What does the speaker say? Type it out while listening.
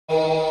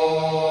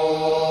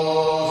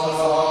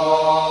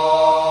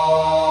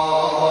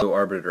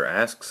Arbiter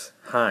asks,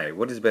 "Hi,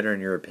 what is better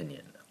in your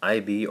opinion,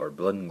 IB or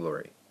Blood and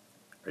Glory?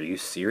 Are you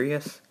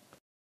serious?"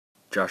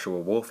 Joshua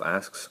Wolf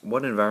asks,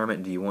 "What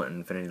environment do you want in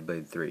Infinity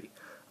Blade 3?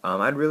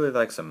 I'd really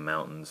like some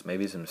mountains,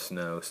 maybe some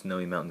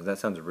snowy mountains. That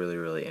sounds really,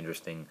 really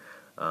interesting.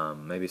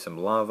 Maybe some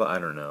lava, I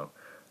don't know.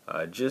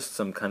 Just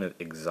some kind of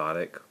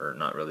exotic, or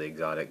not really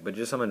exotic, but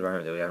just some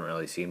environment that we haven't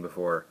really seen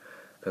before.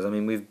 Because, I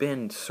mean, we've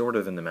been sort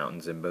of in the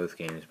mountains in both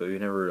games, but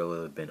we've never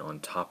really been on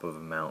top of a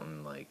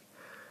mountain, like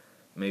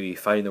maybe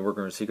fighting the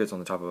Worker in Secrets on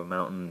the top of a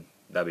mountain.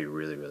 That'd be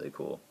really, really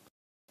cool."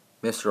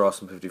 Mr.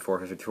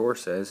 Awesome5454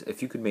 says,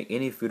 "If you could make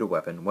any food a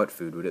weapon, what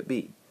food would it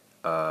be?"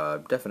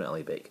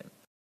 Definitely bacon.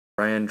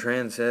 Brian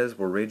Tran says,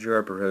 "Will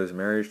Ragear propose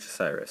marriage to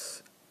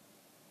Cyrus?"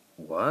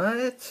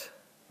 What?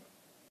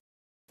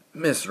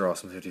 Mr.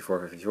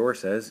 Awesome5454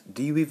 says,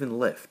 "Do you even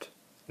lift?"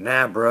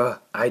 "Nah, bruh,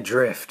 I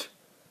drift."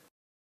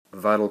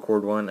 Vital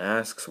Cord 1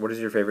 asks, "What is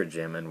your favorite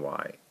gem and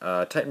why?"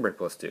 Titan Break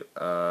plus 2.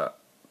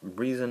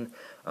 Reason,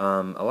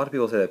 a lot of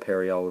people say that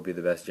Perial would be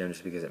the best gem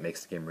just because it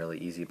makes the game really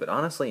easy, but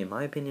honestly, in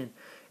my opinion,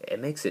 it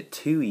makes it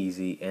too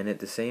easy, and at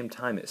the same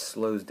time, it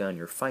slows down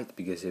your fights,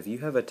 because if you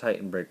have a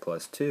Titan Break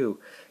plus 2,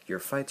 your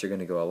fights are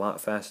going to go a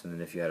lot faster than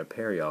if you had a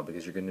Perial,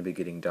 because you're going to be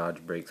getting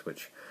dodge breaks,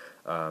 which,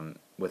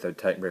 with a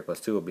Titan Break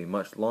plus 2, will be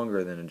much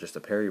longer than just a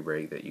parry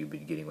break that you'd be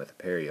getting with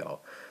a Perial.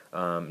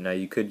 Now,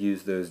 you could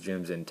use those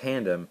gems in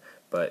tandem,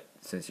 but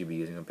since you'd be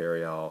using a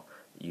Perial,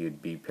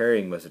 you'd be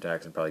parrying most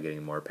attacks and probably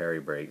getting more parry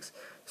breaks.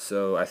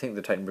 So I think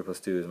the Titan Break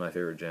plus 2 is my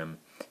favorite gem,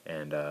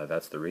 and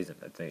that's the reason.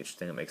 I think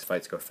it makes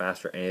fights go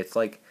faster, and it's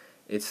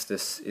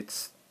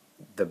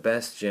the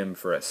best gem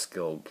for a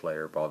skilled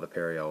player, while the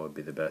Perial would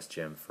be the best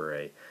gem for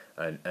a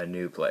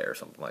new player or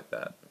something like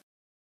that.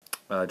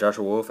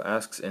 Joshua Wolf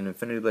asks, "In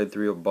Infinity Blade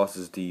 3, what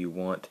bosses do you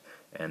want,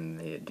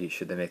 and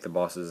should they make the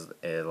bosses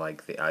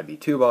like the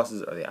IB2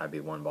 bosses or the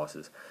IB1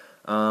 bosses?"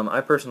 I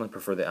personally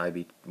prefer the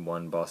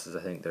IB1 bosses.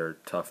 I think they're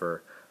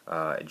tougher,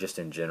 just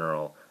in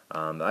general.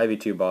 The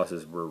IB2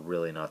 bosses were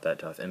really not that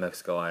tough.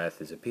 MX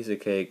Goliath is a piece of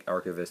cake.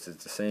 Archivist is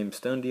the same.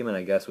 Stone Demon,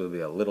 I guess, would be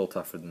a little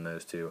tougher than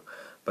those two,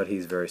 but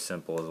he's very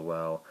simple as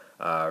well.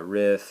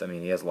 Rith, I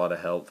mean, he has a lot of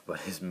health,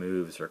 but his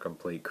moves are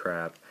complete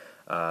crap.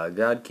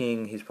 God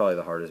King, he's probably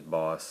the hardest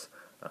boss.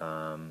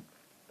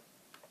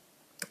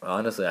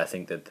 Honestly, I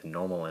think that the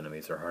normal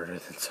enemies are harder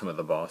than some of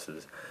the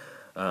bosses.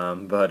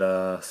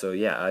 So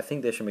yeah, I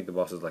think they should make the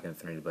bosses like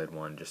Infinity Blade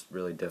 1, just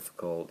really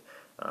difficult.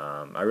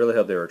 I really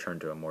hope they return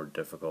to a more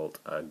difficult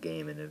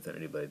game in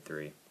Infinity Blade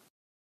 3.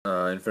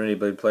 Infinity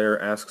Blade player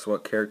asks,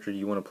 "What character do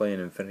you want to play in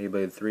Infinity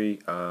Blade 3?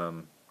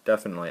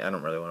 Definitely, I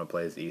don't really want to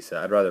play as Issa.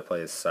 I'd rather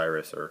play as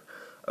Cyrus or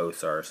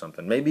Osar or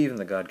something. Maybe even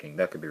the God King.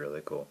 That could be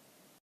really cool."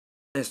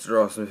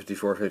 Mr.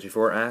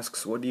 Awesome5454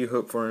 asks, "What do you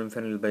hope for in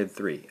Infinity Blade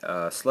 3?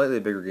 Slightly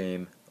bigger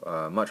game,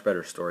 much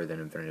better story than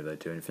Infinity Blade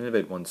 2. Infinity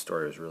Blade 1's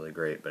story was really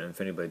great, but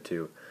Infinity Blade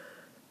 2,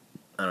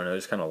 I don't know,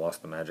 just kind of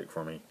lost the magic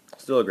for me.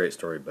 Still a great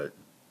story, but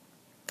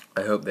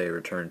I hope they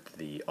return to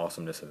the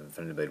awesomeness of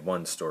Infinity Blade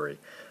 1's story.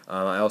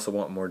 I also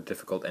want more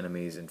difficult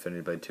enemies.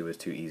 Infinity Blade 2 is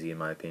too easy in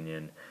my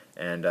opinion,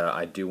 and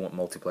I do want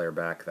multiplayer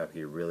back. That would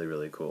be really,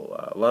 really cool.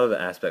 A lot of the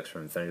aspects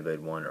from Infinity Blade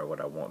 1 are what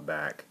I want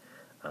back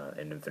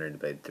in Infinity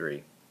Blade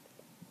 3.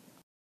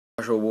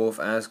 Joshua Wolf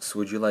asks,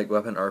 "Would you like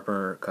weapon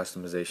armor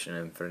customization in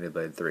Infinity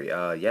Blade 3?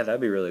 Yeah, that'd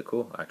be really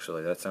cool,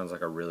 actually. That sounds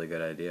like a really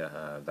good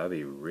idea. That'd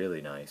be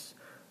really nice.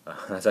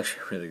 That's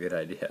actually a really good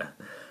idea.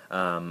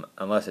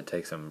 Unless it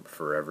takes them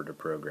forever to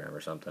program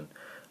or something.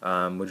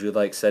 Would you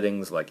like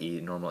settings like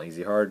normal,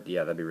 easy, hard?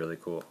 Yeah, that'd be really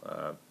cool.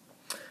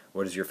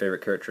 What is your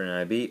favorite character in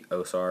IB?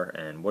 Osar.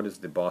 And what is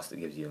the boss that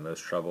gives you the most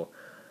trouble?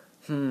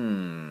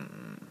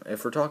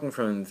 If we're talking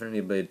from Infinity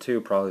Blade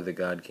 2, probably the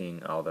God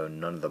King, although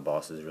none of the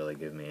bosses really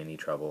give me any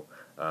trouble.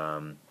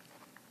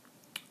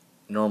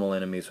 Normal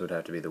enemies would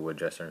have to be the Wood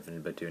Jester in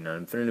Infinity Blade 2. Now,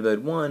 Infinity Blade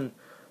 1,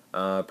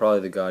 probably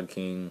the God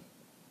King.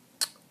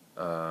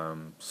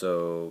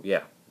 So,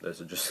 yeah, that's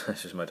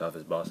just my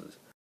toughest bosses."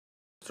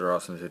 Mr.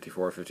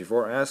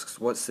 Awesome5454 asks,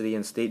 "What city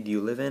and state do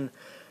you live in?"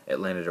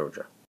 Atlanta,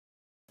 Georgia.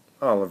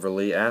 Oliver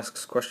Lee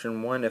asks,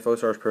 "Question 1, if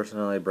Osar's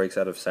personality breaks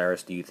out of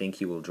Cyrus, do you think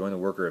he will join the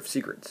Worker of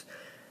Secrets?"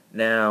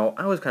 Now,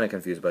 I was kind of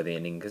confused by the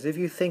ending, because if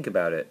you think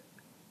about it,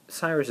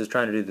 Cyrus is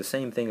trying to do the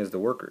same thing as the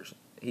Workers.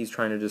 He's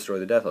trying to destroy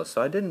the Deathless, so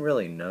I didn't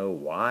really know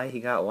why he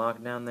got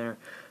locked down there.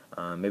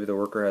 Maybe the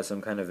Worker has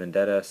some kind of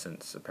vendetta,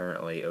 since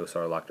apparently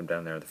Osar locked him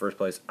down there in the first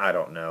place. I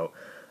don't know.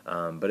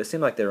 But it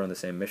seemed like they were on the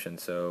same mission,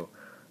 so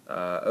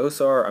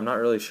Osar, I'm not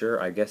really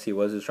sure. I guess he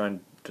was just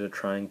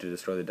trying to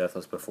destroy the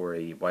Deathless before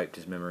he wiped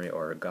his memory,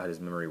 or got his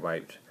memory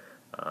wiped.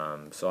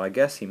 So I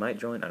guess he might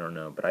join, I don't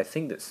know. But I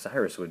think that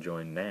Cyrus would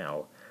join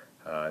now,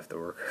 if the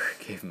Worker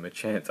gave him a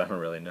chance. I don't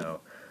really know.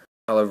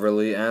 Oliver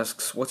Lee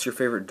asks, "What's your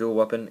favorite dual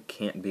weapon?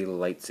 Can't be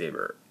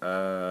lightsaber."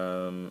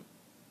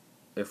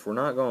 If we're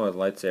not going with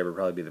lightsaber,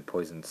 probably be the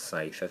Poison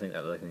Scythe. I think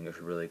that thing is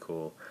really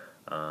cool.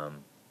 I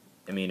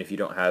mean, if you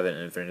don't have it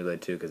in Infinity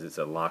Blade 2 because it's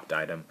a locked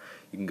item,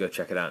 you can go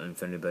check it out in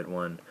Infinity Blade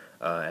 1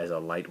 as a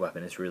light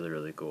weapon. It's really,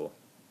 really cool.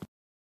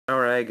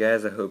 Alright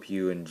guys, I hope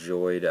you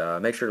enjoyed.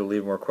 Make sure to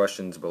leave more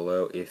questions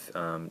below if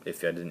I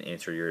didn't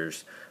answer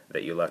yours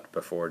that you left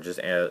before. Just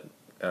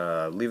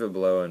leave it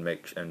below and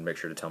make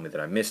sure to tell me that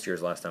I missed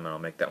yours last time, and I'll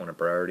make that one a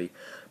priority.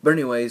 But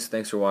anyways,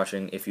 thanks for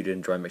watching. If you did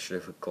enjoy, make sure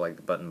to click the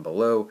like button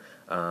below.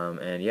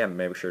 And yeah,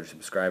 make sure to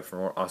subscribe for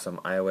more awesome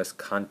iOS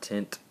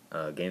content,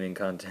 gaming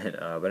content.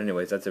 But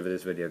anyways, that's it for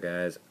this video,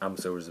 guys. I'm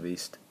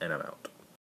Silversabeast, and I'm out.